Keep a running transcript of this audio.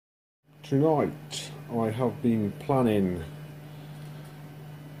Tonight I have been planning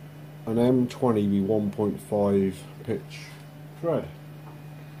an M20 with 1.5 pitch thread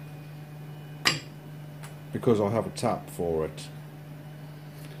because I have a tap for it.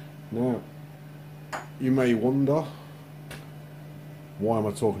 Now you may wonder, why am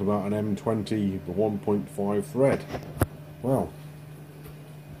I talking about an M20 with 1.5 thread? Well,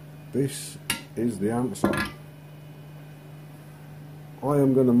 this is the answer. I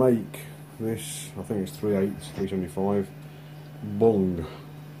am going to make this, I think it's 3/8, 375 bung,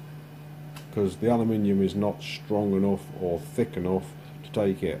 because the aluminium is not strong enough or thick enough to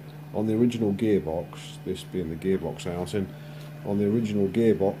take it. On the original gearbox, this being the gearbox housing, on the original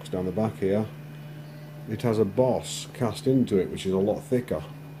gearbox down the back here, it has a boss cast into it which is a lot thicker.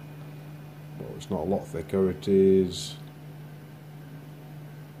 Well, it's not a lot thicker, it is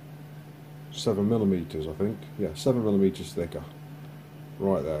 7mm, I think. Yeah, 7mm thicker.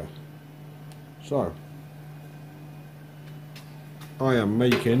 Right there. So, I am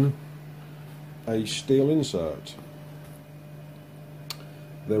making a steel insert.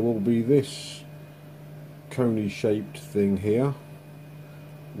 There will be this coney shaped thing here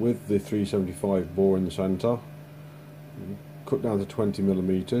with the 375 bore in the centre, cut down to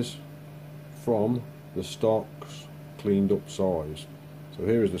 20mm from the stock's cleaned up size. So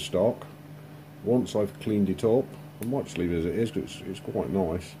here is the stock. Once I've cleaned it up, I might just leave it as it is because it's quite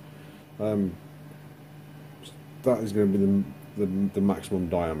nice. That is going to be the maximum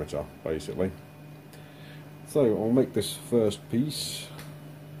diameter, basically. So I'll make this first piece.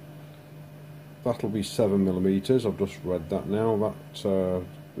 That'll be 7mm. I've just read that now. That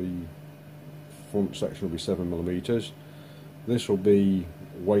the front section will be 7mm. This will be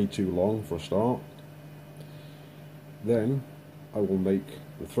way too long for a start. Then I will make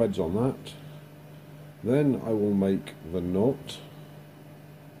the threads on that. Then I will make the nut,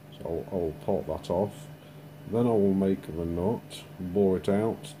 so I will pop that off. Then I will make the nut, bore it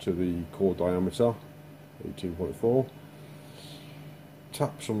out to the core diameter, 18.4,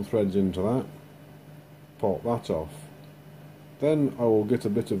 tap some threads into that, pop that off. Then I will get a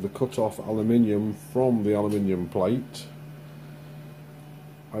bit of the cut off aluminium from the aluminium plate.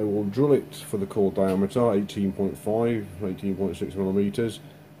 I will drill it for the core diameter, 18.5, 18.6mm.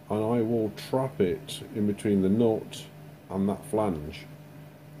 And I will trap it in between the nut and that flange.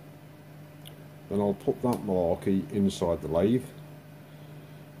 Then I'll put that malarkey inside the lathe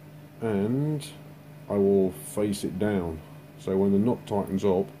and I will face it down, so when the nut tightens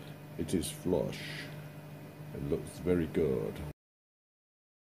up it is flush. It looks very good.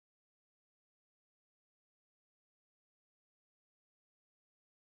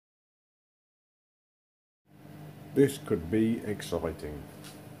 This could be exciting.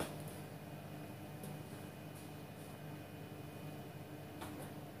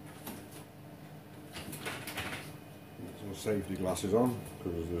 Safety glasses on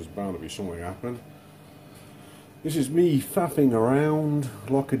because there's bound to be something happening. This is me faffing around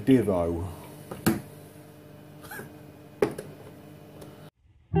like a divo.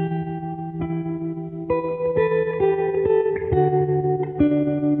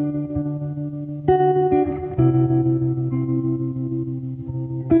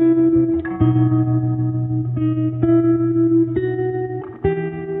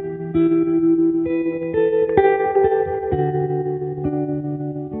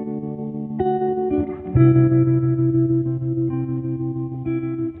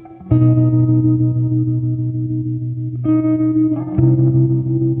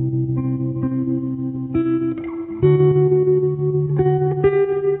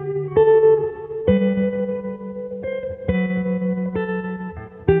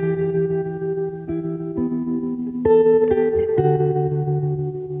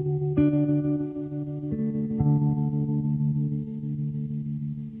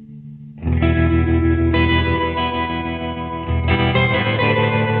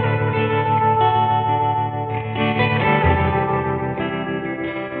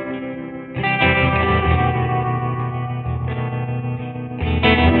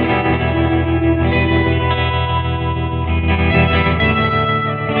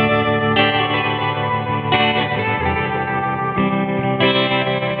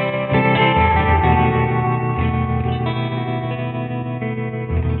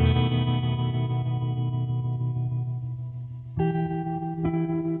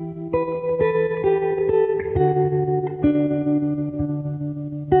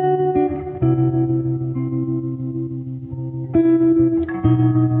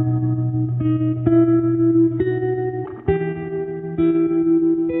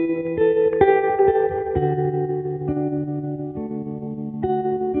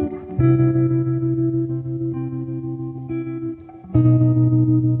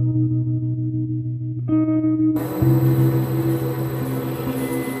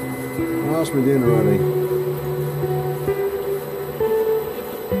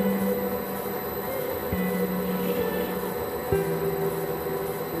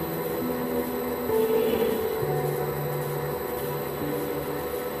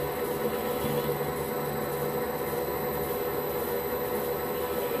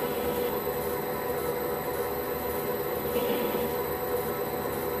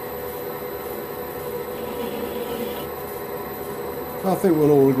 I think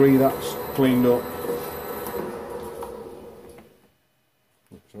we'll all agree that's cleaned up.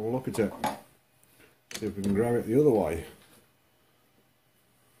 Let's have a look at it. See if we can grab it the other way.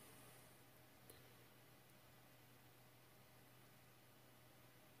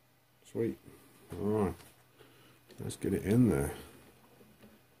 Sweet. Alright. Let's get it in there.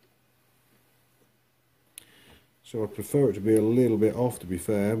 So I prefer it to be a little bit off, to be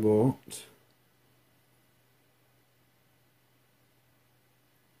fair, but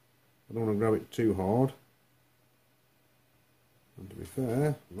I don't want to grab it too hard. And to be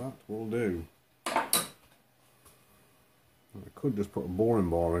fair, that will do. I could just put a boring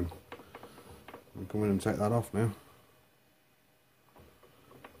bar in and come in and take that off now.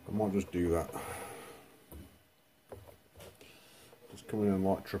 I might just do that. Just come in and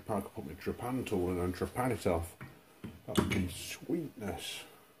like put my trepan tool in and trepan it off. That would be sweetness.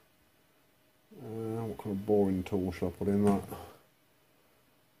 What kind of boring tool should I put in that?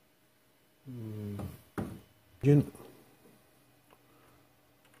 Let's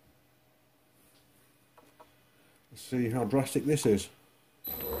see how drastic this is.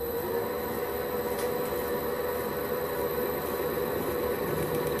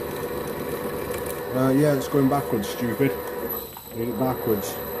 Yeah, it's going backwards, stupid. Need it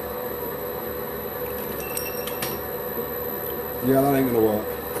backwards. Yeah, that ain't gonna work.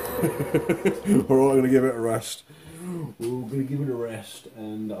 We're all gonna give it a rest. We're gonna give it a rest,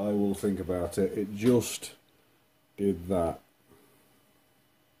 and I will think about it. It just did that.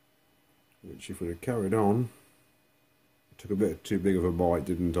 Which, if we'd have carried on, I took a bit too big of a bite,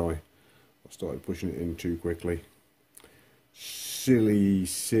 didn't I? I started pushing it in too quickly. Silly,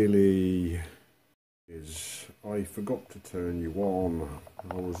 silly. I forgot to turn you on.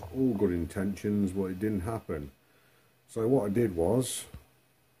 I was all good intentions, but it didn't happen. So what I did was,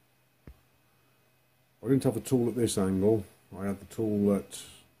 I didn't have the tool at this angle, I had the tool at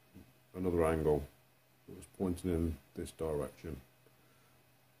another angle. It was pointing in this direction.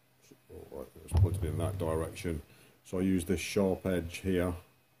 Right, it was pointing in that direction. So I used this sharp edge here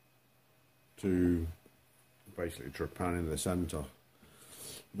to basically trepan in the centre.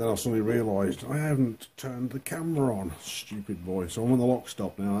 Then I suddenly realised I haven't turned the camera on. Stupid boy. So I'm on the lock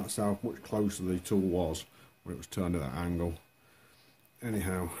stop now. That's how much closer the tool was when it was turned at that angle.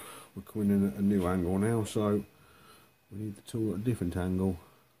 Anyhow, we're coming in at a new angle now, so we need the tool at a different angle.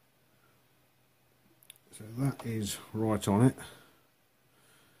 So that is right on it.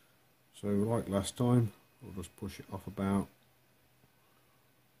 So like last time, I'll just push it off about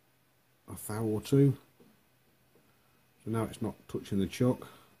a thou or two. So now it's not touching the chuck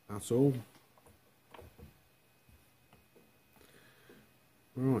at all.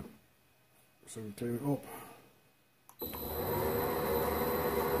 Right, so we clean it up.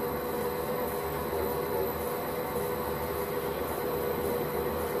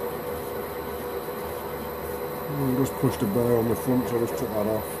 I just pushed a burr on the front, so I just took that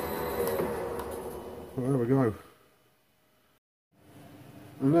off. Well, there we go.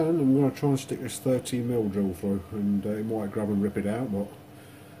 And then I'm going to try and stick this 13mm drill through, and it might grab and rip it out, but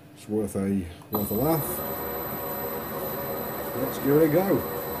it's worth a laugh. Let's give it a go.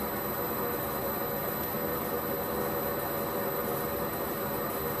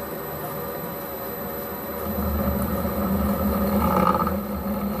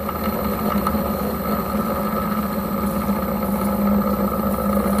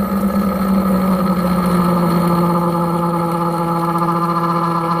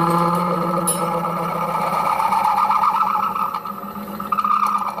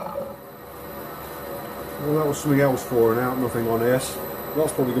 Well, that was something else for and out, nothing on this.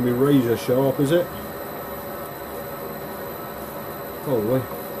 That's probably going to be razor sharp, is it? Probably.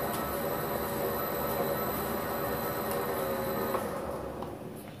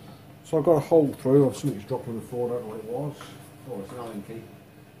 So I've got a hole through. I've something's dropped on the floor, I don't know what it was. Oh, it's an Allen key.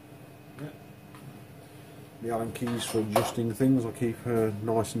 Yeah. The Allen keys for adjusting things I keep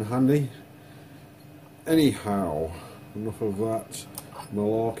nice and handy. Anyhow, enough of that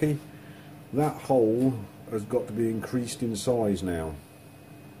malarkey. That hole has got to be increased in size now.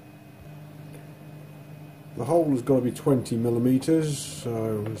 The hole has got to be 20mm,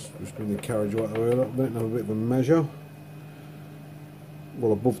 so let's just bring the carriage right away a little bit and have a bit of a measure.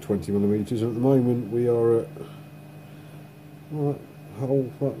 Well, above 20mm, and at the moment we are at, well, that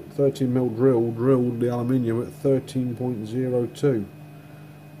hole, that 13mm drill drilled the aluminium at 13.02.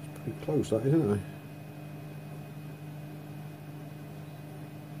 It's pretty close, that, isn't it?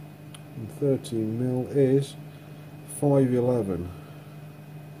 And 13mm is 511.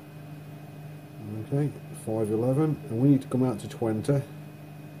 Okay, 511, and we need to come out to 20.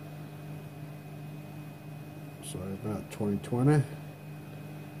 So about 2020.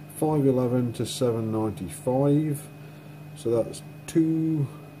 511 to 795, so that's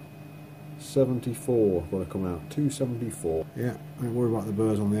 274 got to come out, 274. Yeah, don't worry about the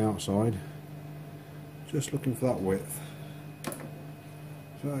burrs on the outside, just looking for that width.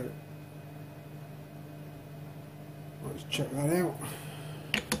 So let's check that out.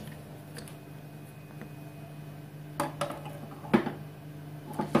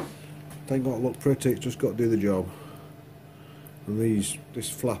 Ain't got to look pretty, it's just got to do the job. And this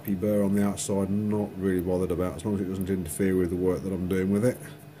flappy burr on the outside, I'm not really bothered about, as long as it doesn't interfere with the work that I'm doing with it.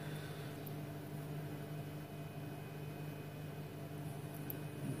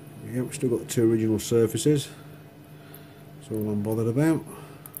 Yeah, we've still got the two original surfaces, that's all I'm bothered about.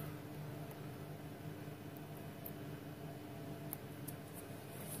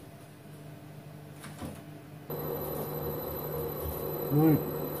 Right,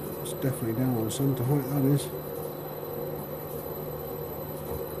 it's definitely down on centre height, that is.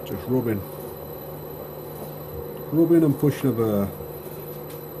 Just rubbing and pushing a burr.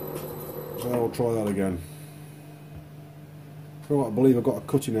 So I'll try that again. I believe I've got a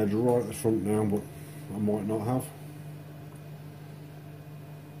cutting edge right at the front now, but I might not have.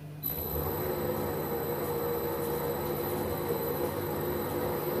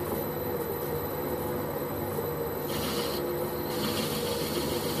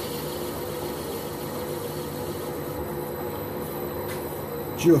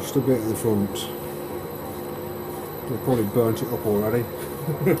 Just a bit at the front. I've probably burnt it up already,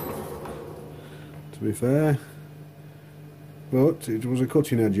 to be fair. But it was a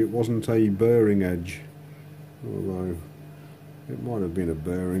cutting edge, it wasn't a burring edge. Although it might have been a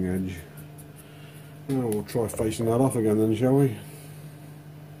burring edge. Now we'll try facing that off again then, shall we?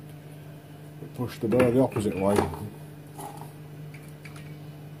 Push the burr the opposite way.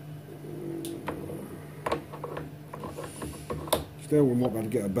 Still, we might be able to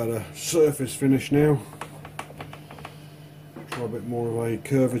get a better surface finish now. Try a bit more of a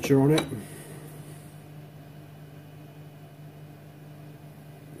curvature on it.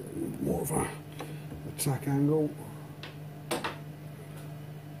 More of a attack angle.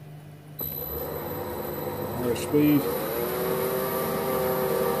 Higher speed.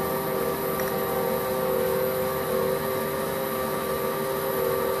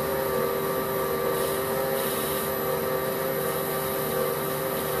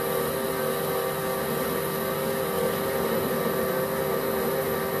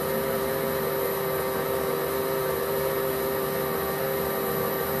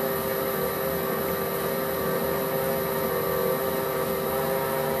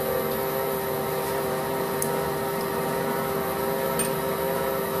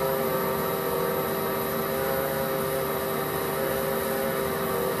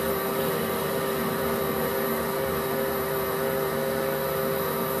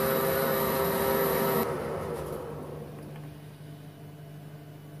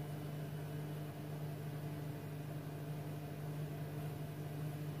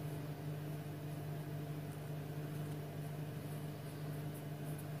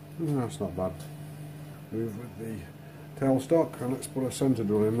 No, that's not bad. Move with the tailstock and let's put a centre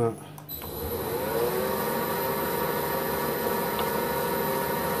drill in that.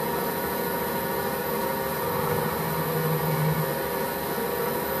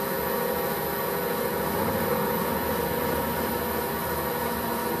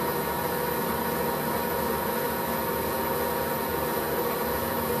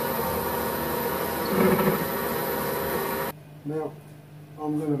 Now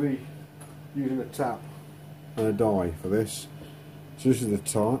I'm going to be using a tap and a die for this. So this is the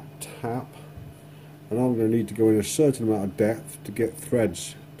tap, and I'm going to need to go in a certain amount of depth to get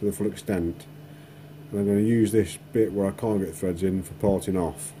threads to the full extent. And I'm going to use this bit where I can't get threads in for parting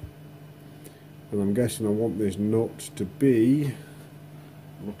off. And I'm guessing I want this nut to be,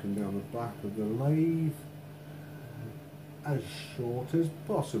 looking down the back of the lathe, as short as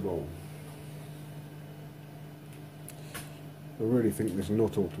possible. I really think this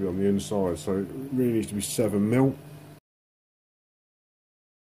nut ought to be on the inside, so it really needs to be 7mm.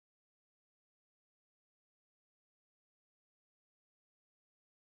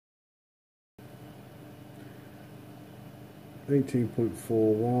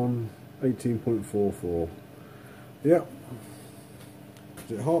 (18.41, 18.44). Yep.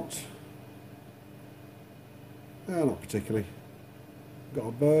 Is it hot? Not particularly. Got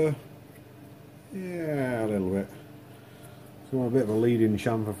a burr? Yeah, a little bit. So I want a bit of a lead-in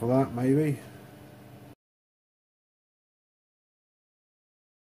chamfer for that, maybe.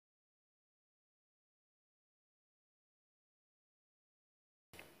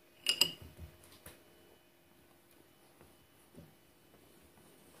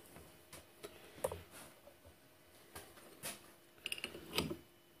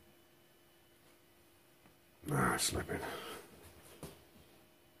 Ah, slipping.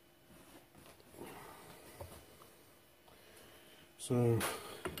 So,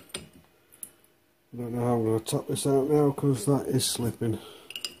 I don't know how I'm going to tap this out now because that is slipping.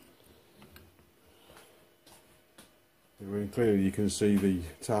 I mean, clearly you can see the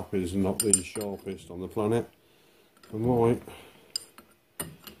tap is not the sharpest on the planet. I might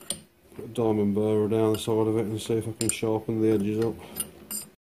put a diamond burr down the side of it and see if I can sharpen the edges up.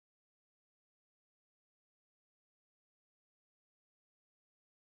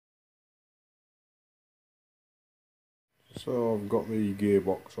 So I've got the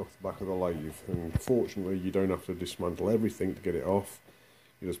gearbox off the back of the lathe, and fortunately you don't have to dismantle everything to get it off.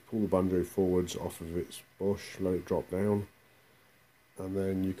 You just pull the banjo forwards off of its bush, let it drop down, and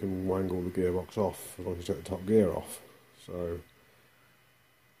then you can wangle the gearbox off as long as you take the top gear off. So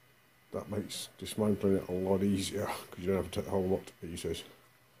that makes dismantling it a lot easier because you don't have to take the whole lot to pieces.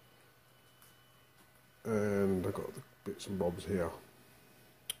 And I've got the bits and bobs here.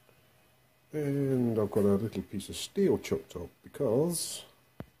 And I've got a little piece of steel chucked up because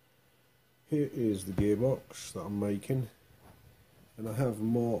here is the gearbox that I'm making, and I have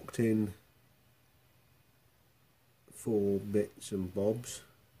marked in 4 bits and bobs,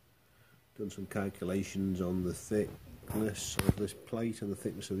 done some calculations on the thickness of this plate and the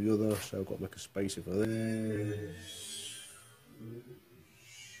thickness of the other, so I've got to make a spacer for this.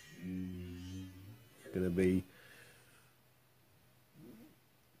 It's going to be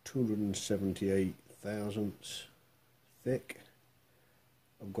 278 thousandths thick.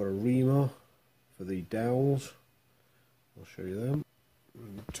 I've got a reamer for the dowels, I'll show you them.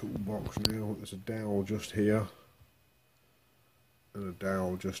 In the toolbox now, there's a dowel just here and a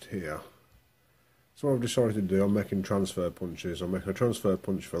dowel just here. So what I've decided to do, I'm making transfer punches. I'm making a transfer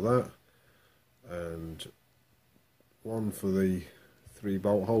punch for that, and one for the 3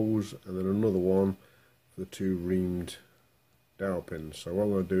 bolt holes, and then another one for the 2 reamed dowel pins. So what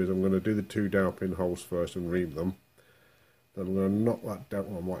I'm going to do is I'm going to do the 2 dowel pin holes first and ream them. Then I'm going to knock that dowel,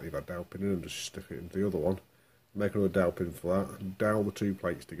 well, I might leave that dowel pin in and just stick it into the other one. Make another dowel pin for that, dowel the 2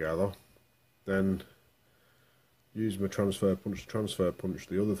 plates together, then use my transfer punch to transfer punch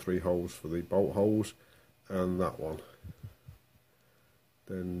the other 3 holes for the bolt holes and that one.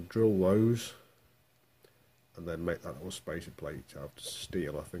 Then drill those and then make that little spacer plate out of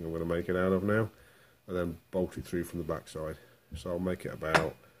steel, I think I'm going to make it out of now, and then bolt it through from the back side. So I'll make it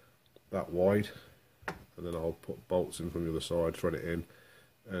about that wide, and then I'll put bolts in from the other side, thread it in,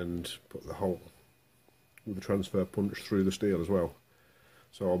 and put the hole with the transfer punch through the steel as well.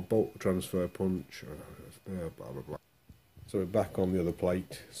 So I'll bolt the transfer punch, blah blah blah. So we're back on the other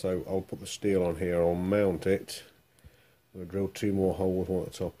plate, so I'll put the steel on here, I'll mount it. I'm going to drill 2 more holes, one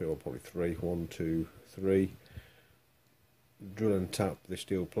at the top here, or probably 3, 1, 2, 3. Drill and tap the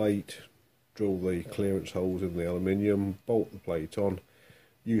steel plate, drill the clearance holes in the aluminium, bolt the plate on,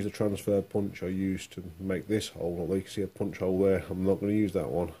 use the transfer punch I used to make this hole. Although you can see a punch hole there, I'm not going to use that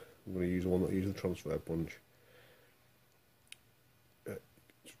one, I'm going to use the one that uses the transfer punch.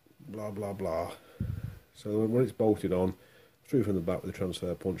 Blah blah blah. So when it's bolted on, through from the back with the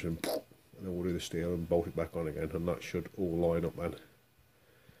transfer punch, and then we'll do the steel and bolt it back on again, and that should all line up then.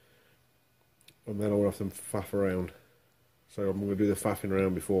 And then I'll have them faff around. So I'm going to do the faffing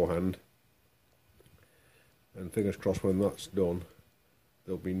around beforehand, and fingers crossed when that's done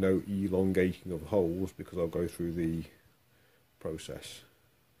there'll be no elongating of holes because I'll go through the process.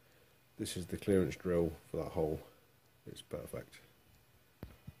 This is the clearance drill for that hole, it's perfect.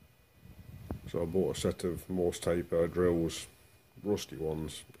 So I bought a set of Morse taper drills, rusty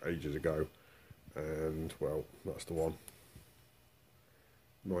ones, ages ago, and well, that's the one.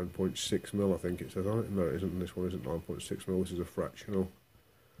 9.6mm I think it says on it. No, it isn't. This one isn't 9.6mm, this is a fractional.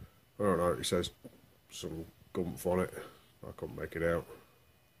 I don't know, it says some gumph on it, I couldn't make it out.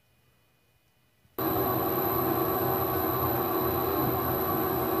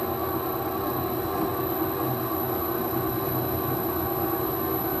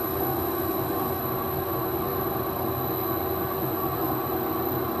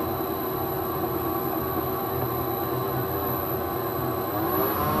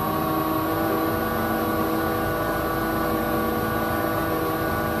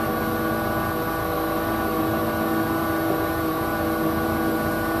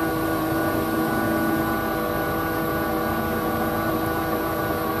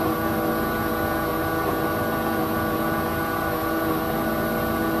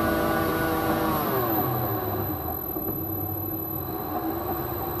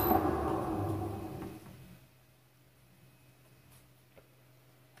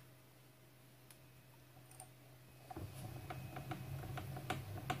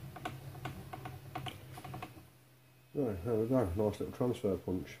 Right, there we go, nice little transfer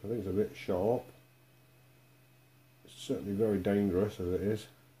punch. I think it's a bit sharp. It's certainly very dangerous as it is.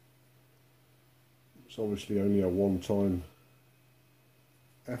 It's obviously only a one-time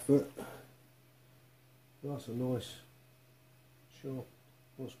effort. That's a nice sharp.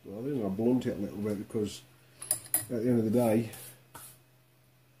 I think I'll blunt it a little bit because at the end of the day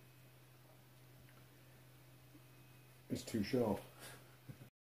it's too sharp.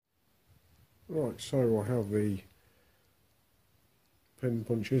 Right, so I have the pin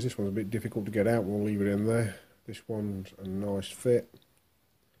punches. This one's a bit difficult to get out, we'll leave it in there. This one's a nice fit.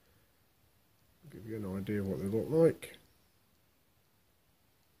 Give you an idea of what they look like.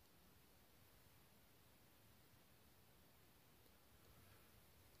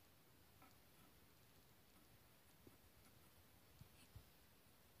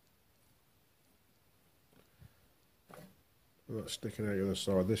 And that's sticking out the other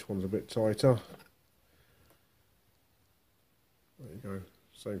side. This one's a bit tighter. There you go,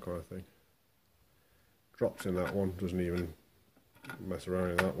 same kind of thing. Drops in that one, doesn't even mess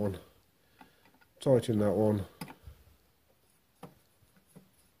around in that one. Tighten that one.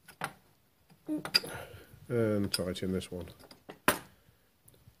 And tighten this one.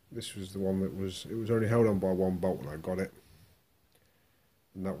 This was the one that it was only held on by one bolt when I got it.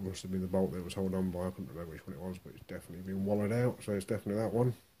 And that must have been the bolt that was held on by, I couldn't remember which one it was, but it's definitely been wallowed out, so it's definitely that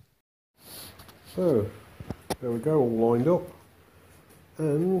one. So, there we go, all lined up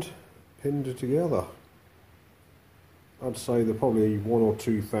and pinned together. I'd say they're probably 1 or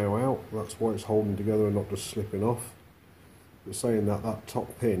 2 thou out, that's why it's holding together and not just slipping off. But saying that, that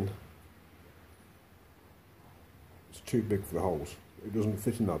top pin is too big for the holes. It doesn't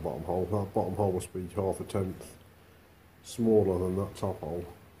fit in that bottom hole. That bottom hole must be 1/2 smaller than that top hole,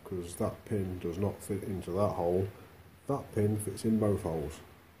 because that pin does not fit into that hole. That pin fits in both holes.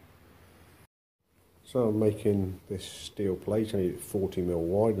 So I'm making this steel plate, I need it 40mm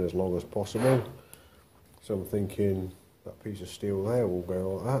wide and as long as possible. So I'm thinking that piece of steel there will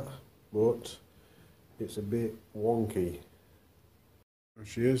go like that, but it's a bit wonky. There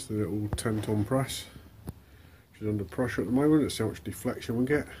she is, the little 10-ton press. She's under pressure at the moment. Let's see how much deflection we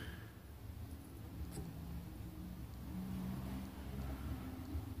get.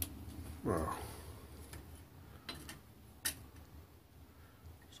 Well,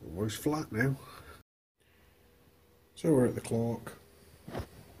 it's almost flat now. So we're at the clock,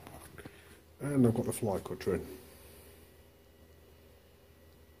 and I've got the fly cutter in.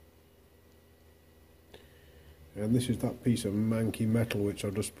 And this is that piece of manky metal which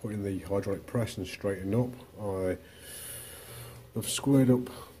I've just put in the hydraulic press and straightened up. I have squared up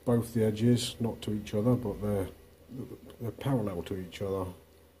both the edges, not to each other, but they're parallel to each other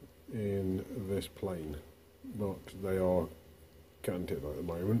in this plane. But they are canted at the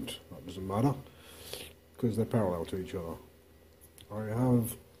moment, that doesn't matter, because they're parallel to each other. I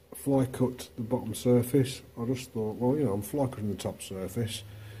have fly cut the bottom surface. I just thought, well, you know, I'm fly cutting the top surface.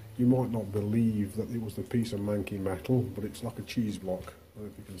 You might not believe that it was the piece of manky metal, but it's like a cheese block. I don't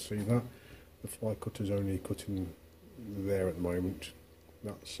know if you can see that. The fly cutter's only cutting there at the moment.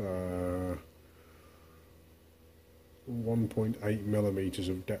 That's 1.8mm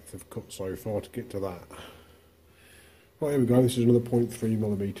of depth of cut so far to get to that. Right, here we go. This is another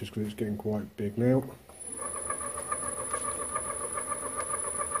 0.3mm because it's getting quite big now.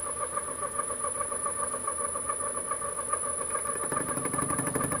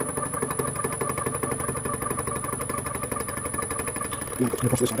 Now it's going to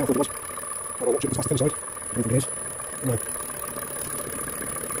cross this side out, I thought it was. I'll watch it, it's past the thin side. I don't think it is. No. I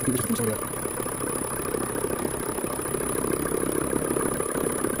think it's just the thin side out.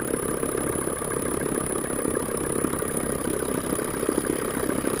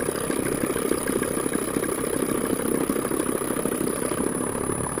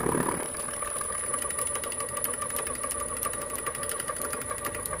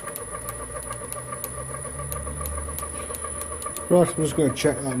 Right, I'm just going to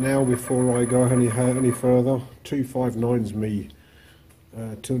check that now before I go any further. 259's me,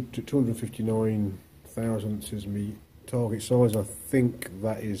 259 thousandths is me target size. I think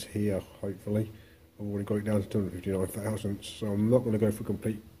that is here, hopefully. I've already got it down to 259 thousandths, so I'm not going to go for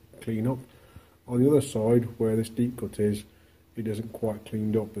complete clean up. On the other side, where this deep cut is, it isn't quite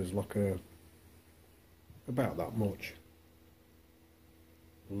cleaned up. There's like about that much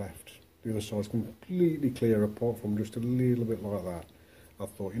left. The other side's completely clear apart from just a little bit like that. I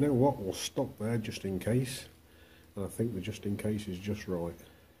thought, you know what, we'll stop there just in case. And I think the just in case is just right.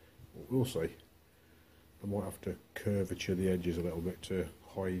 We'll see. I might have to curvature the edges a little bit to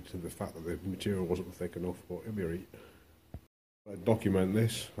hide the fact that the material wasn't thick enough, but it'll be right. I document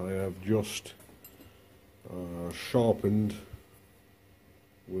this. I have just sharpened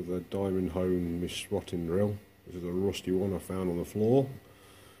with a diamond hone mis-swatting drill. This is a rusty one I found on the floor,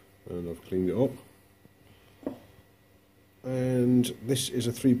 and I've cleaned it up. And this is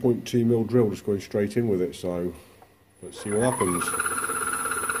a 3.2mm drill just going straight in with it, so let's see what happens.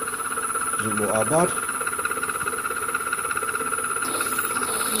 Doesn't look that bad.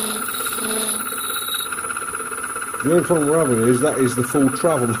 The only problem we're having is that is the full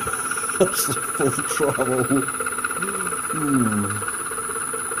travel. That's the full travel.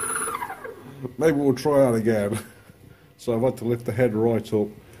 Maybe we'll try that again. So I've had to lift the head right up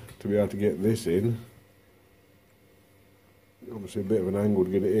to be able to get this in. Obviously a bit of an angle to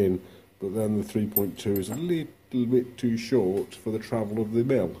get it in, but then the 3.2 is a little bit too short for the travel of the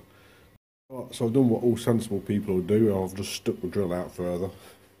mill. So I've done what all sensible people will do. I've just stuck the drill out further.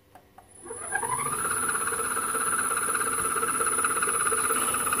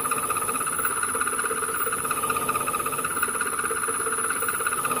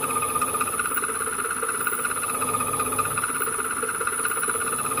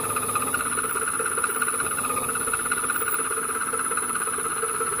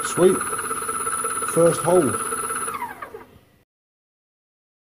 Sweet, first hole.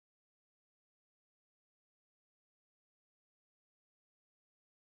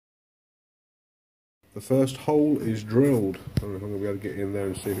 The first hole is drilled. I don't know if I'm going to be able to get in there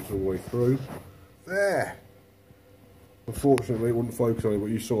and see if it's all the way through. There! Unfortunately it wouldn't focus on it, but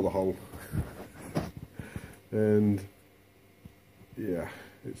you saw the hole. And yeah,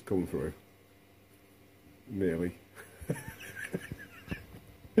 it's come through. Nearly.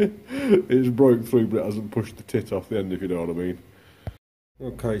 It's broke through, but it hasn't pushed the tit off the end, if you know what I mean.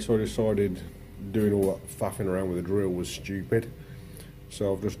 Okay, so I decided doing all that faffing around with the drill was stupid.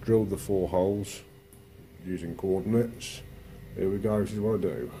 So I've just drilled the 4 holes using coordinates. Here we go, this is what I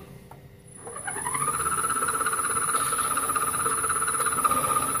do.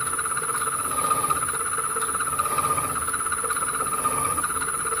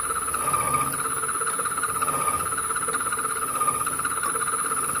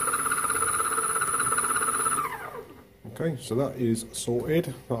 Okay, so that is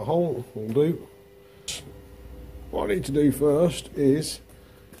sorted, that hole will do. What I need to do first is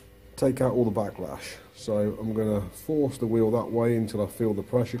take out all the backlash. So I'm going to force the wheel that way until I feel the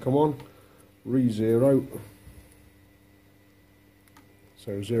pressure come on, re-zero.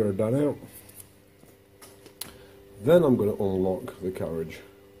 So zero that out. Then I'm going to unlock the carriage.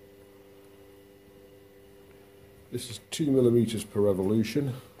 This is 2mm per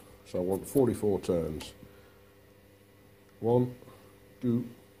revolution, so I want 44 turns. 1, 2,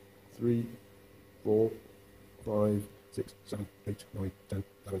 3, 4, 5, 6, 7, 8, 9, 10,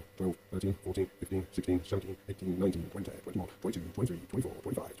 11, 12, 13, 14, 15, 16, 17, 18, 19, 20, 21, 22, 23, 24,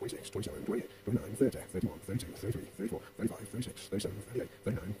 25, 26, 27, 28, 29, 30, 31, 32, 33, 34, 35, 36, 37, 38,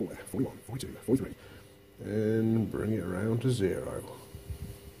 39, 40, 41, 42, 43. And bring it around to 0.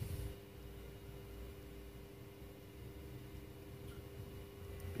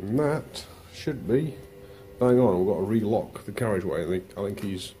 And that should be bang on. We've got to relock the carriageway. I think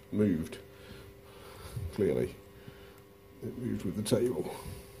he's moved. Clearly, it moved with the table.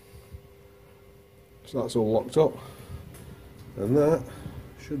 So that's all locked up, and that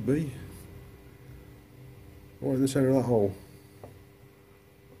should be right in the centre of that hole.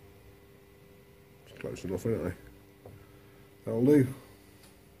 It's close enough, isn't it? That'll do.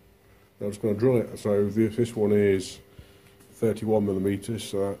 I'm just going to drill it. So this one is 31mm,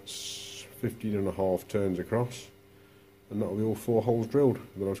 so that's 15.5 turns across, and that'll be all 4 holes drilled.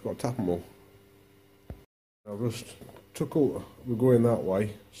 Then I've just got to tap them all. I've just took all, we're going that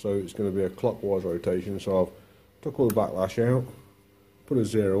way, so it's going to be a clockwise rotation, so I've took all the backlash out, put a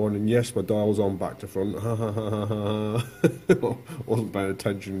 0 on, and yes, my dial's on back to front. Wasn't paying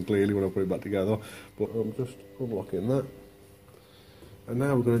attention clearly when I put it back together, but I'm just unlocking that. And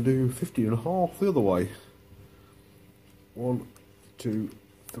now we're going to do 15.5 the other way. 1, 2,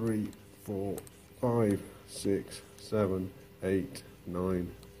 3, 4, 5, 6, 7, 8,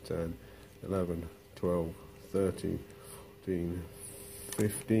 9, 10, 11, 12, 13, 14,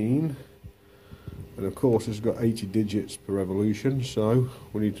 15. And of course it's got 80 digits per revolution, so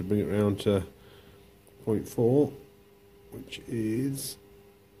we need to bring it round to 0.4, which is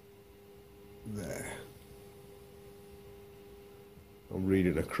there. I'm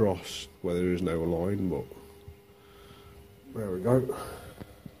reading across where there is no line, but there we go.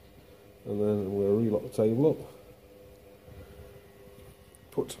 And then I'm going to relock the table up.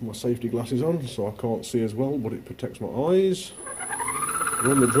 Put my safety glasses on so I can't see as well, but it protects my eyes.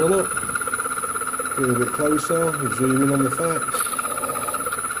 Run the drill up. Get a bit closer, zoom in on the facts.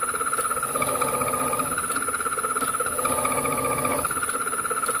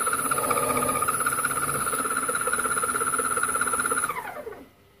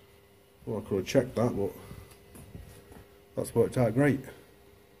 have checked that, but that's worked out great.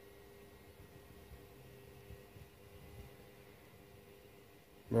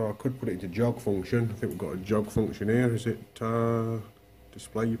 Now I could put it into jog function. I think we've got a jog function here. Is it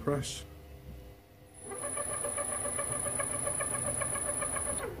display press?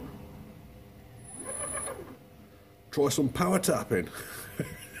 Try some power tapping.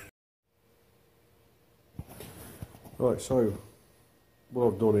 Right, so what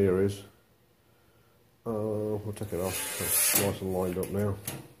I've done here is, we'll take it off, it's nice and lined up now.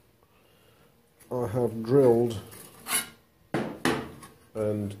 I have drilled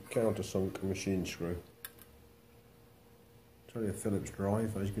and countersunk a machine screw. It's only a Phillips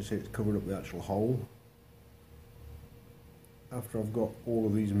drive, as you can see it's covered up the actual hole. After I've got all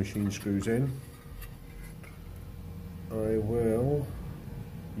of these machine screws in, I will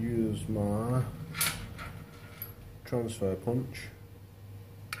use my transfer punch,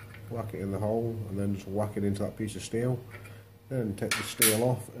 whack it in the hole and then just whack it into that piece of steel, then take the steel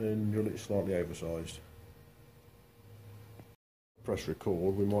off and drill it slightly oversized. Press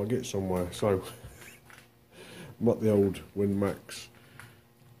record, we might get somewhere. So I'm at the old WinMax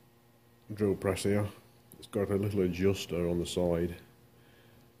drill press here. It's got a little adjuster on the side.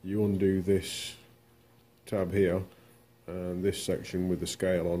 You undo this tab here and this section with the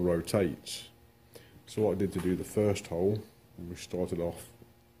scale on rotates. So what I did to do the first hole, we started off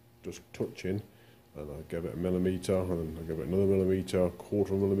just touching, and I gave it a millimetre, and then I gave it another millimetre,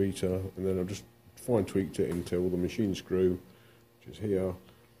 quarter of a millimetre, and then I just fine tweaked it until the machine screw, which is here,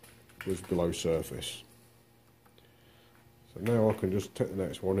 was below surface. So now I can just take the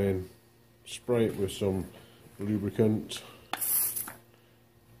next one in, spray it with some lubricant,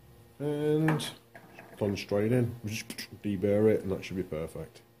 and plunge straight in, just deburr it, and that should be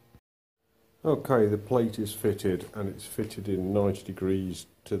perfect. Okay, the plate is fitted, and it's fitted in 90 degrees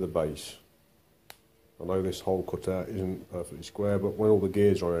to the base. I know this hole cutout isn't perfectly square, but when all the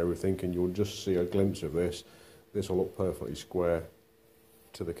gears are on everything, and you'll just see a glimpse of this, this will look perfectly square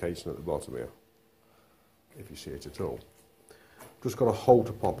to the casing at the bottom here, if you see it at all. Just got a hole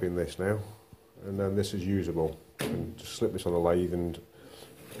to pop in this now, and then this is usable. And just slip this on the lathe and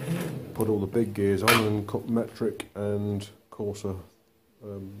put all the big gears on and cut metric and coarser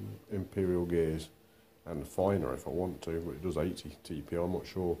imperial gears, and finer if I want to, but it does 80 TPI. I'm not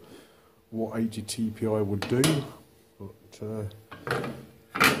sure what 80 TPI would do, but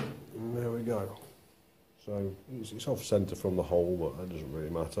there we go. So it's off centre from the hole, but that doesn't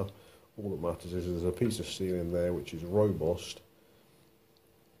really matter. All that matters is there's a piece of steel in there which is robust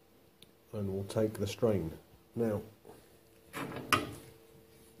and will take the strain. Now,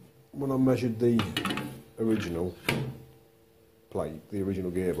 when I measured the original plate, the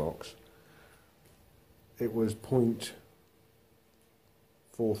original gearbox, it was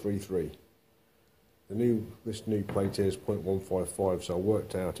 0.433. This new plate is 0.155, so I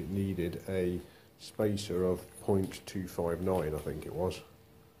worked out it needed a spacer of 0.259, I think it was.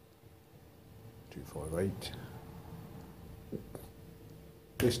 258.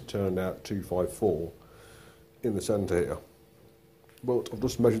 This turned out 254 in the centre here. But I've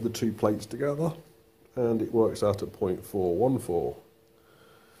just measured the two plates together, and it works out at 0.414.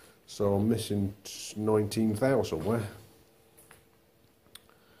 So I'm missing 19 thou somewhere.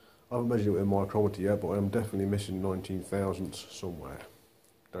 I haven't measured it with a micrometer yet, but I'm definitely missing 19 thousandths somewhere.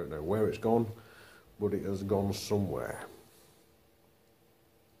 Don't know where it's gone, but it has gone somewhere.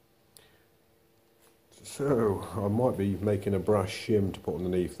 So I might be making a brass shim to put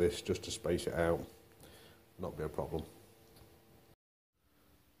underneath this just to space it out. Not be a problem.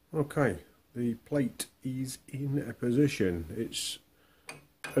 Okay, the plate is in a position. It's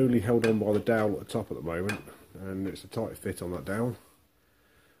only held on by the dowel at the top at the moment, and it's a tight fit on that dowel.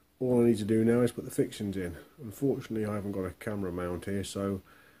 All I need to do now is put the fixings in. Unfortunately, I haven't got a camera mount here, so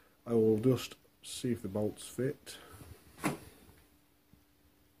I will just see if the bolts fit.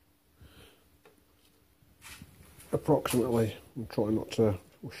 Approximately. I'm trying not to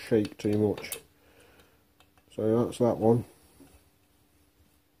shake too much. So that's that one.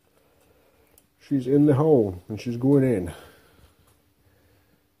 She's in the hole and she's going in.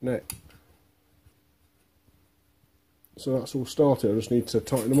 Next. So that's all started. I just need to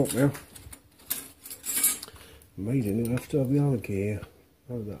tighten them up now. Amazing, I have to have the other gear.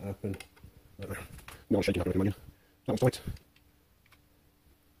 How did that happen? No, I'm shaking up, I can imagine. That was tight.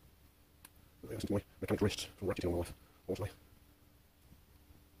 That's my mechanic wrist from ratcheting all my life, honestly.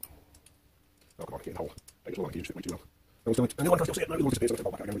 Oh, come on, get in the hole. It's all like you just fit way too well. No, still it. And no, I can't still see it. No, it won't disappear, so I'll take the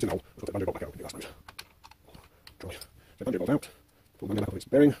bolt back out again. It's in the hole. I'll take the bandage bolt back out. Okay, that's nice. Try. So the bandage bolt out. Pull the bandage back of its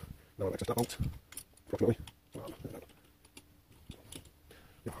bearing. Now I'll access that bolt. Approximately.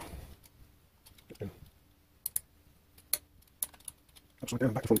 Yeah.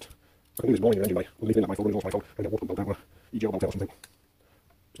 I can do this morning anyway. I'll leave it in my folder, it's my folder, and I'll walk down with a Gearbox or something.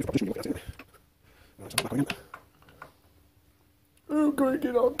 See if I just look at it. Right, so back again. Oh, great,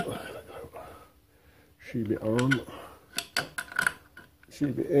 get on. Sheave it on.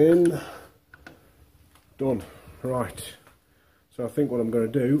 Sheave it in. Done. Right. So I think what I'm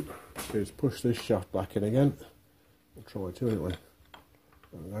going to do is push this shaft back in again. We'll try to, anyway.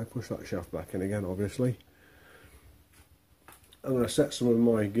 Okay, push that shaft back in again, obviously. I'm going to set some of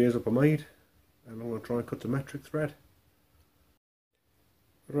my gears up I made, and I'm going to try and cut a metric thread.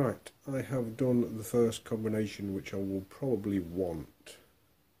 Right, I have done the first combination which I will probably want.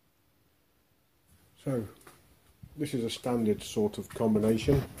 So, this is a standard sort of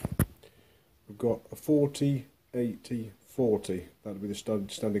combination. We've got a 40, 80, 40, that would be the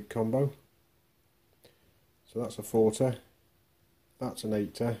standard combo. So that's a 40, that's an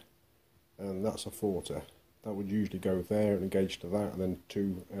 80, and that's a 40. That would usually go there and engage to that, and then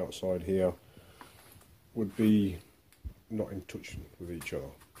two outside here would be not in touch with each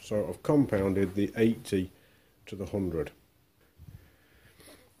other. So I've compounded the 80 to the 100.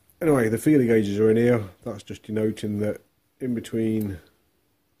 Anyway, the feeler gauges are in here. That's just denoting that in between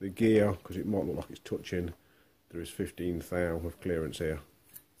the gear, because it might look like it's touching, there is 15 thou of clearance here.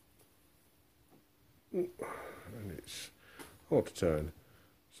 And it's hard to turn.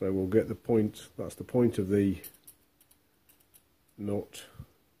 So we'll get the point, that's the point of the nut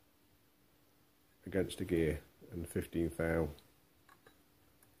against the gear, and 15 thou.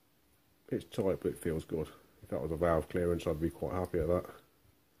 It's tight, but it feels good. If that was a valve clearance, I'd be quite happy at that.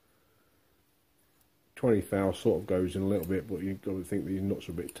 20 thou sort of goes in a little bit, but you've got to think these nuts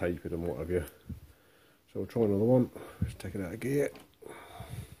are a bit tapered and what have you. So we'll try another one. Let's take it out of gear.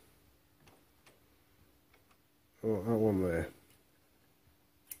 Oh, that one there.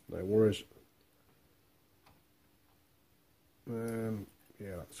 No worries.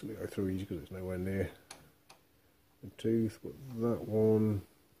 Yeah, that's going to go through easy because it's nowhere near the tooth, but that one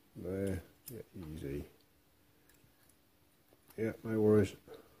there, yeah, easy. Yeah, no worries.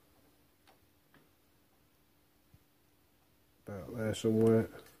 About there somewhere.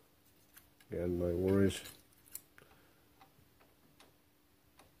 Again, no worries.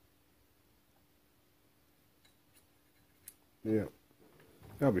 Yeah,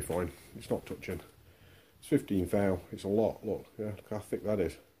 that'll be fine. It's not touching. It's 15 thou. It's a lot. Look, yeah, look how thick that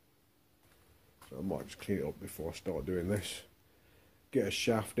is. So I might just clean it up before I start doing this. Get a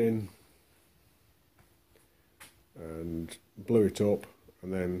shaft in and glue it up,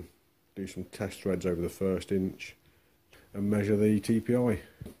 and then do some test threads over the first inch and measure the TPI.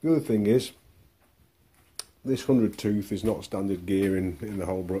 The other thing is, this 100 tooth is not standard gear in the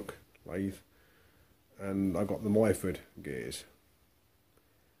Holbrook lathe, and I got the Myford gears,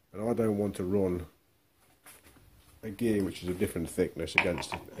 and I don't want to run a gear which is a different thickness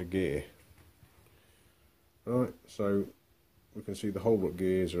against a gear. Right, so we can see the Holbrook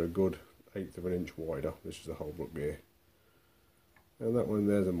gears are a good 1/8 of an inch wider. This is the Holbrook gear, and that one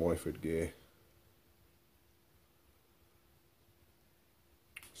there's a Myford gear.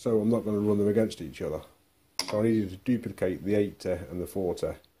 So I'm not going to run them against each other. So I needed to duplicate the 80 and the 40.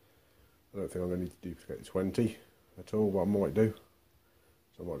 I don't think I'm going to need to duplicate the 20 at all, but I might do.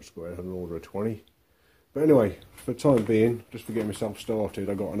 So I might just go ahead and order a 20. But anyway, for the time being, just to get myself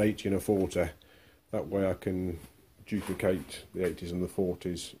started, I got an 80 and a 40. That way I can duplicate the 80s and the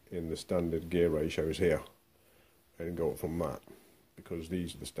 40s in the standard gear ratios here, and go up from that. Because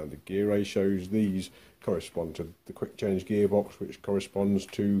these are the standard gear ratios, these correspond to the quick change gearbox, which corresponds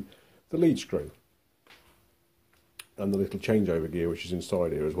to the lead screw, and the little changeover gear which is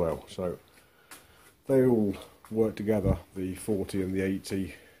inside here as well. So they all work together, the 40 and the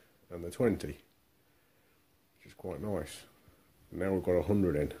 80 and the 20, which is quite nice. Now we've got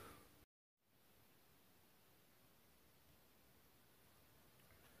 100 in.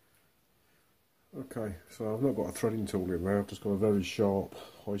 Okay, so I've not got a threading tool in there, I've just got a very sharp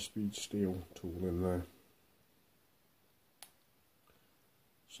high-speed steel tool in there.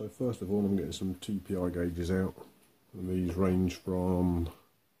 So first of all I'm getting some TPI gauges out, and these range from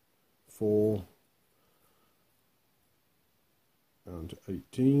 4 down to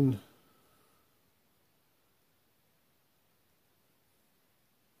 18.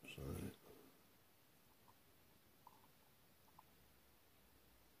 So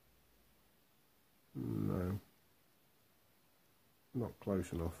no, not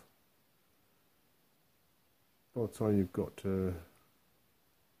close enough. By the time you've got to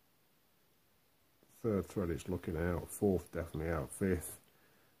third thread it's looking out, fourth definitely out, fifth,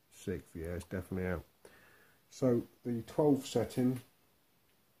 sixth, yeah, it's definitely out. So the 12 setting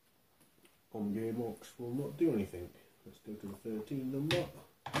on Gearbox will not do anything. Let's go to the 13 number.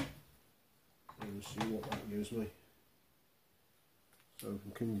 and see what that gives me. So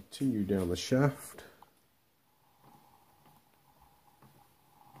we can continue down the shaft.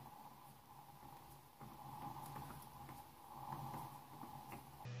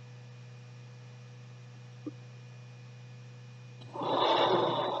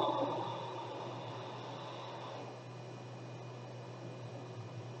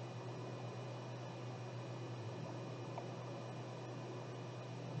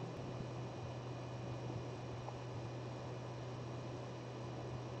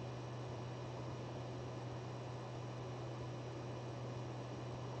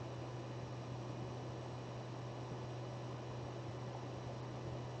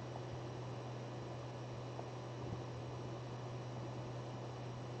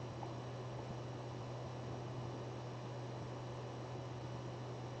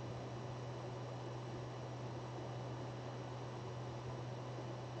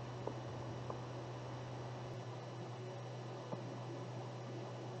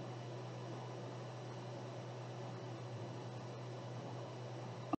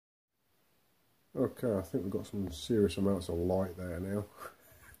 Okay, I think we've got some serious amounts of light there now.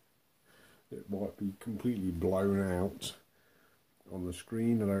 It might be completely blown out on the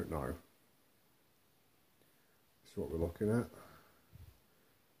screen, I don't know. This is what we're looking at.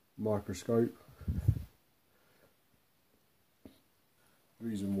 Microscope. The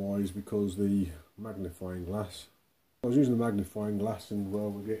reason why is because the magnifying glass. I was using the magnifying glass and well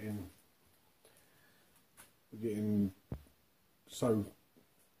we're getting so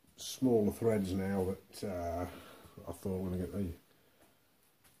smaller threads now that I thought I'm going to get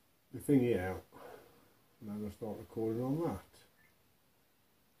the thingy out and I'm going to start recording on that.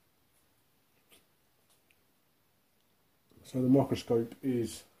 So the microscope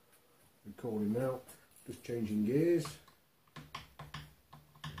is recording now, just changing gears,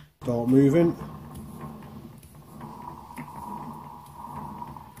 start moving.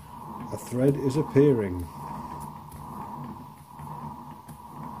 A thread is appearing.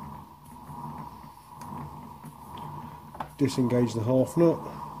 Disengage the half nut,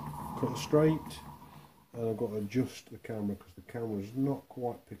 cut straight, and I've got to adjust the camera because the camera is not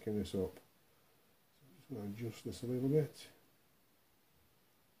quite picking this up. So I'm just going to adjust this a little bit.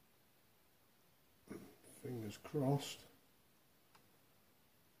 Fingers crossed.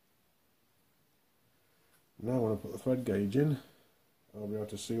 Now when I put the thread gauge in, I'll be able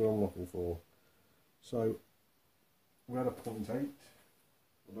to see what I'm looking for. So we had a 0.8. I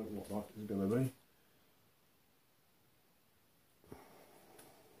don't know what that is going to be.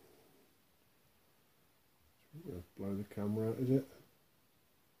 Blow the camera out, is it?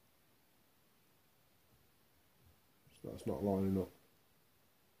 So that's not lining up.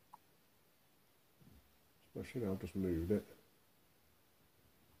 Especially now I've just moved it.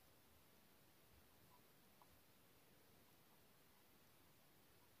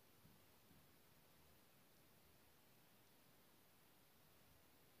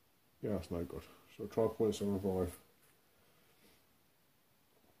 Yeah, that's no good. So try 0.75.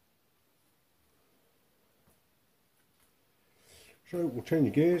 So we'll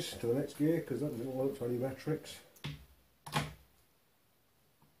change gears to the next gear because that doesn't work to any metrics.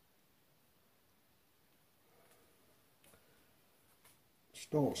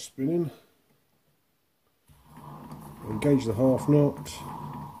 Start spinning. Engage the half nut.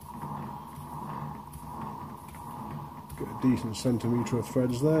 Get a decent centimetre of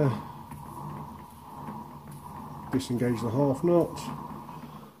threads there. Disengage the half nut.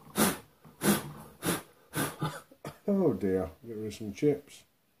 Oh dear, get rid of some chips.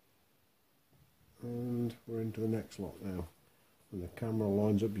 And we're into the next lot now. And the camera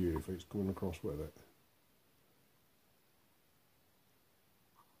lines up beautifully, it's coming across with it.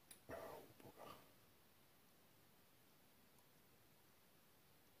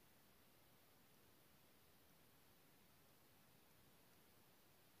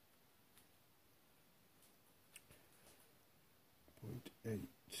 Oh, 0.8.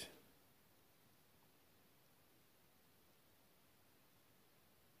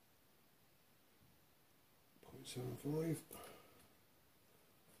 0.75.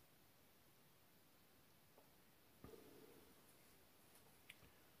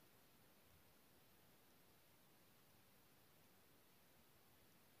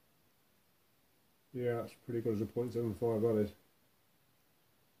 Yeah, that's pretty good as a 0.75, that is.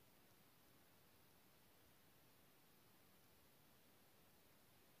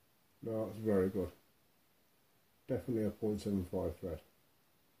 No, that's very good. Definitely a 0.75 thread.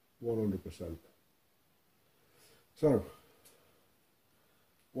 100%. So,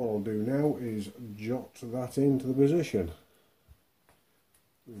 what I'll do now is jot that into the position.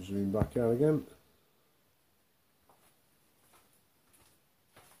 Zoom back out again.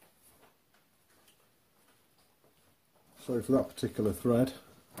 So for that particular thread,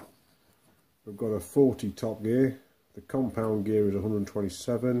 we've got a 40 top gear, the compound gear is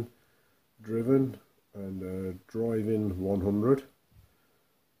 127 driven, and driving 100,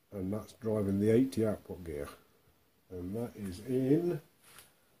 and that's driving the 80 output gear, and that is in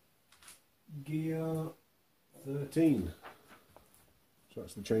gear 13. So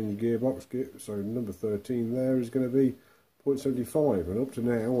that's the change gearbox gear. So number 13 there is going to be 0.75, and up to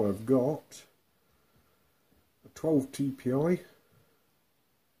now I've got a 12 TPI,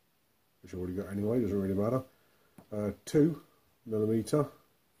 which I've already got anyway, doesn't really matter, 2mm,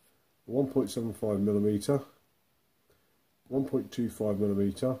 1.75mm,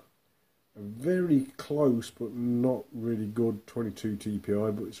 1.25mm, a very close but not really good 22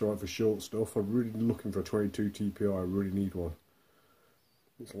 TPI, but it's alright for short stuff. I'm really looking for a 22 TPI, I really need one.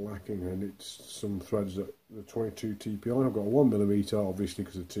 It's lacking, and it's some threads that the 22 TPI. I've got a 1mm, obviously,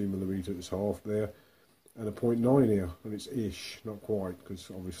 because the 2mm is half there, and a 0.9 here, and it's ish, not quite,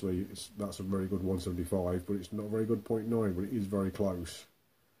 because obviously that's a very good 175, but it's not a very good 0.9, but it is very close.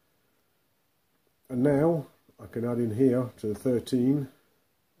 And now I can add in here to the 13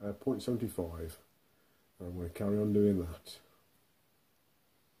 0.75, and I'm going to carry on doing that.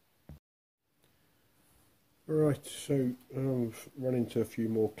 Right, so I've run into a few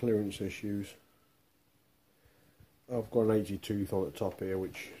more clearance issues. I've got an 80 tooth on the top here,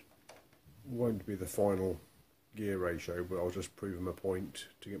 which won't be the final gear ratio, but I'll just prove my point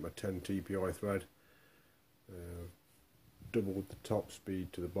to get my 10 TPI thread. Doubled the top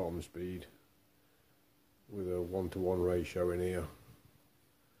speed to the bottom speed with a 1-to-1 ratio in here,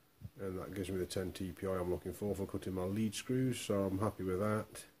 and that gives me the 10 TPI I'm looking for cutting my lead screws, so I'm happy with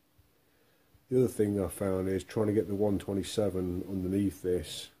that. The other thing I found is trying to get the 127 underneath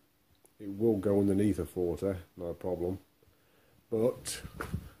this. It will go underneath a 40, no problem, but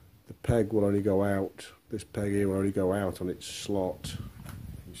the peg will only go out, this peg here will only go out on its slot.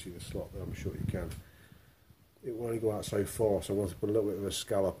 You see the slot there, I'm sure you can. It will only go out so far, so I want to put a little bit of a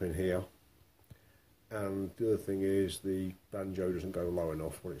scallop in here. And the other thing is the banjo doesn't go low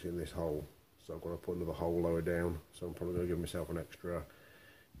enough when it's in this hole, so I've got to put another hole lower down, so I'm probably going to give myself an extra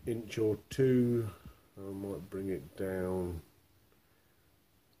inch or two. I might bring it down,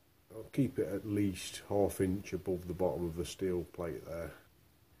 I'll keep it at least ½ inch above the bottom of the steel plate there,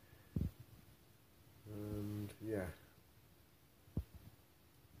 and yeah,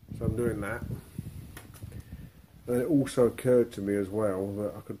 so I'm doing that. And it also occurred to me as well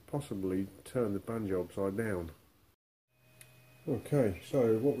that I could possibly turn the banjo upside down. Okay,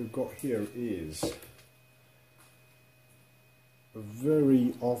 so what we've got here is a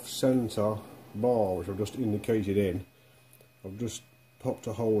very off-centre bar, which I've just indicated in. I've just popped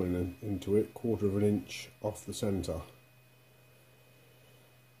a hole into it, 1/4 inch off the centre.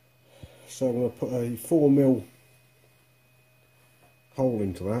 So I'm going to put a 4mm hole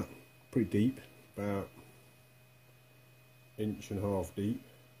into that, pretty deep, about 1.5 inches deep,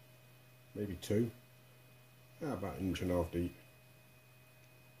 maybe 2, about 1.5 inches deep.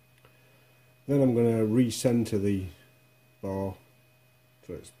 Then I'm going to re-centre the bar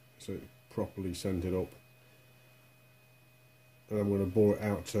so it's properly centred up, and I'm going to bore it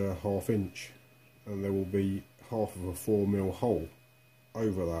out to ½ inch, and there will be half of a 4mm hole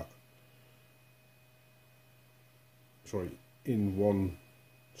over that, sorry, in one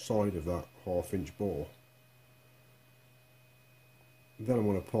side of that ½ inch bore. Then I'm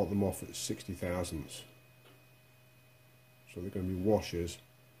going to part them off at 60 thousandths, so they're going to be washers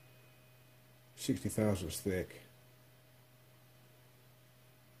 60 thousandths thick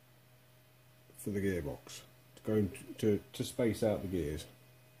for the gearbox, to space out the gears.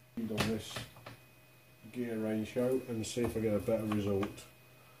 On this gear ratio and see if I get a better result.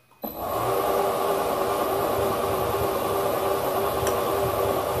 I'll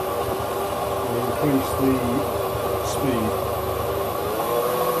increase the speed.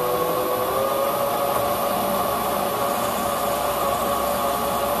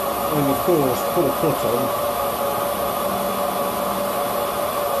 And of course put a cut on.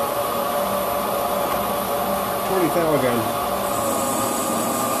 Thou again.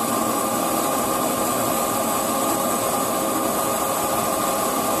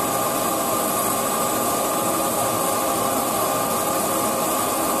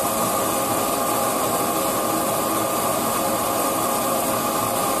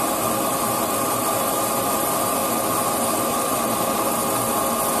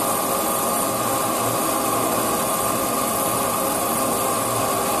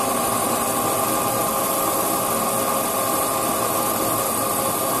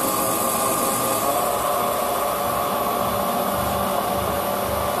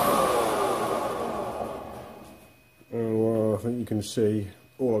 can see,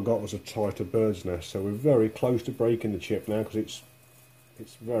 all I got was a tighter bird's nest, so we're very close to breaking the chip now, because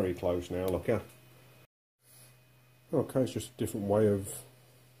it's very close now, look at. Okay, it's just a different way of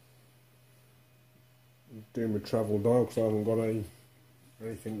doing my travel dial, because I haven't got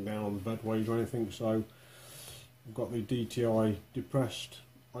anything down on the bed weight or anything, so I've got the DTI depressed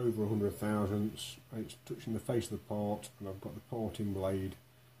over 100 thousandths, and it's touching the face of the part, and I've got the parting blade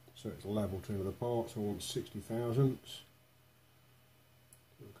so it's level to the other part, so I want 60 thousandths.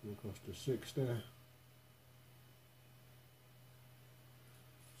 So I'll come across to 60.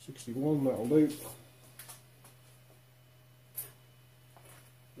 61, that'll do.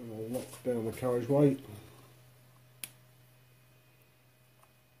 And I'll lock down the carriageway.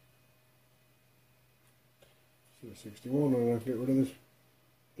 So 61, and I'll get rid of this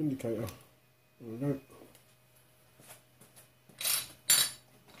indicator. There we go.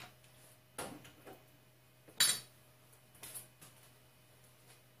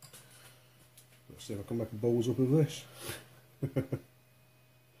 Let's see if I can make balls up of this.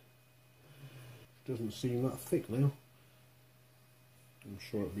 Doesn't seem that thick now. I'm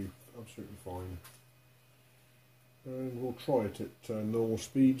sure it'll be absolutely fine. And we'll try it at normal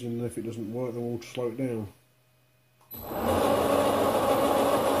speeds, and if it doesn't work then we'll slow it down.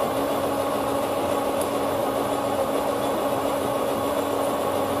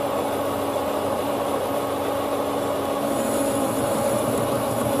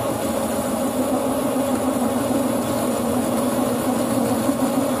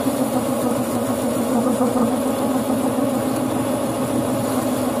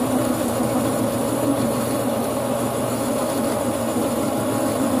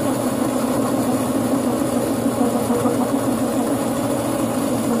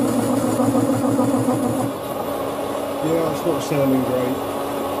 Yeah, it's not sounding great.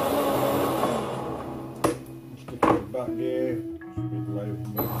 Stick it back here. Speed the lathe a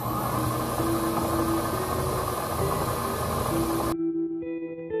bit.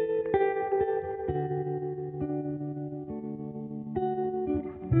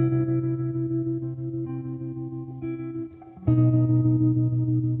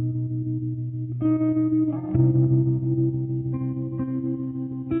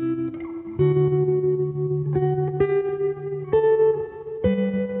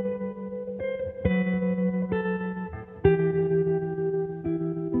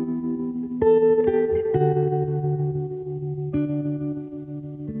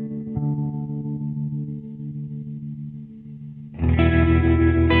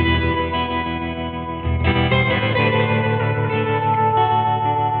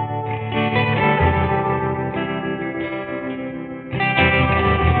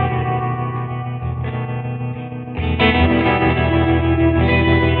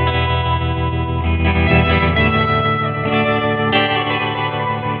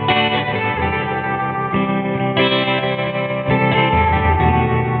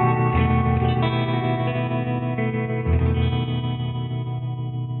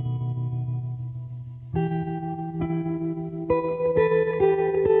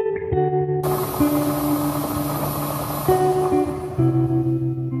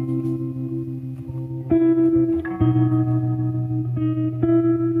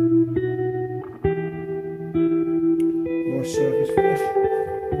 Nice surface finish.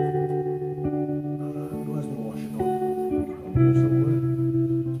 And where's the washing on? Got here somewhere.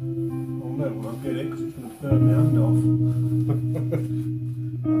 I'll know when I get it because it's going to burn my hand off.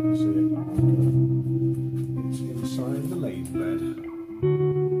 I can see it. It's inside the lathe bed.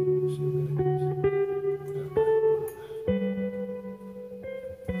 See what it is.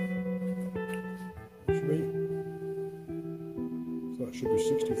 So that should be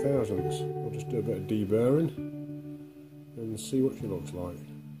 60 thousandths. I'll just do a bit of deburring and see what she looks like.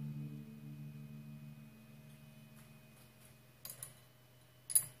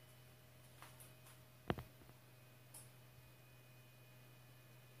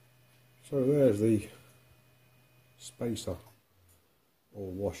 So there's the spacer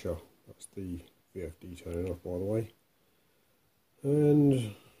or washer. That's the VFD turning off, by the way.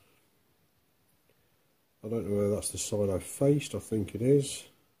 And I don't know whether that's the side I faced, I think it is,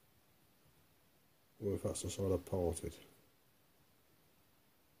 or if that's the side I parted.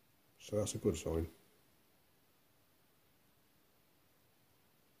 So that's a good sign.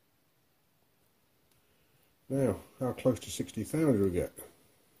 Now, how close to 60,000 do we get?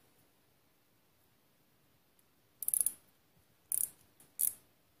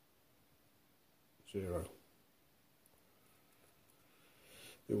 Zero.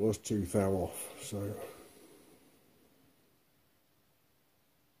 It was 2 thou off, so.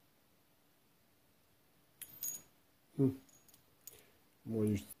 We'll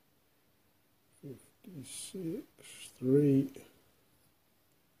use 56, 3.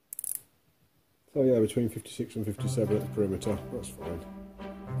 So yeah, between 56 and 57 at the perimeter, that's fine.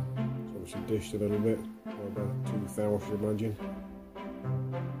 It's obviously dished a little bit, by about 2 thou, I should imagine.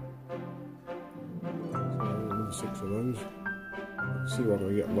 So another 6 of those. See what I'm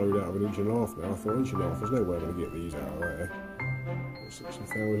going to get load out of 1.5 inches now. I thought 1.5 inches, there's no way I'm going to get these out of there.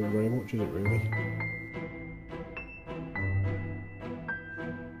 60,000 very much, is it really?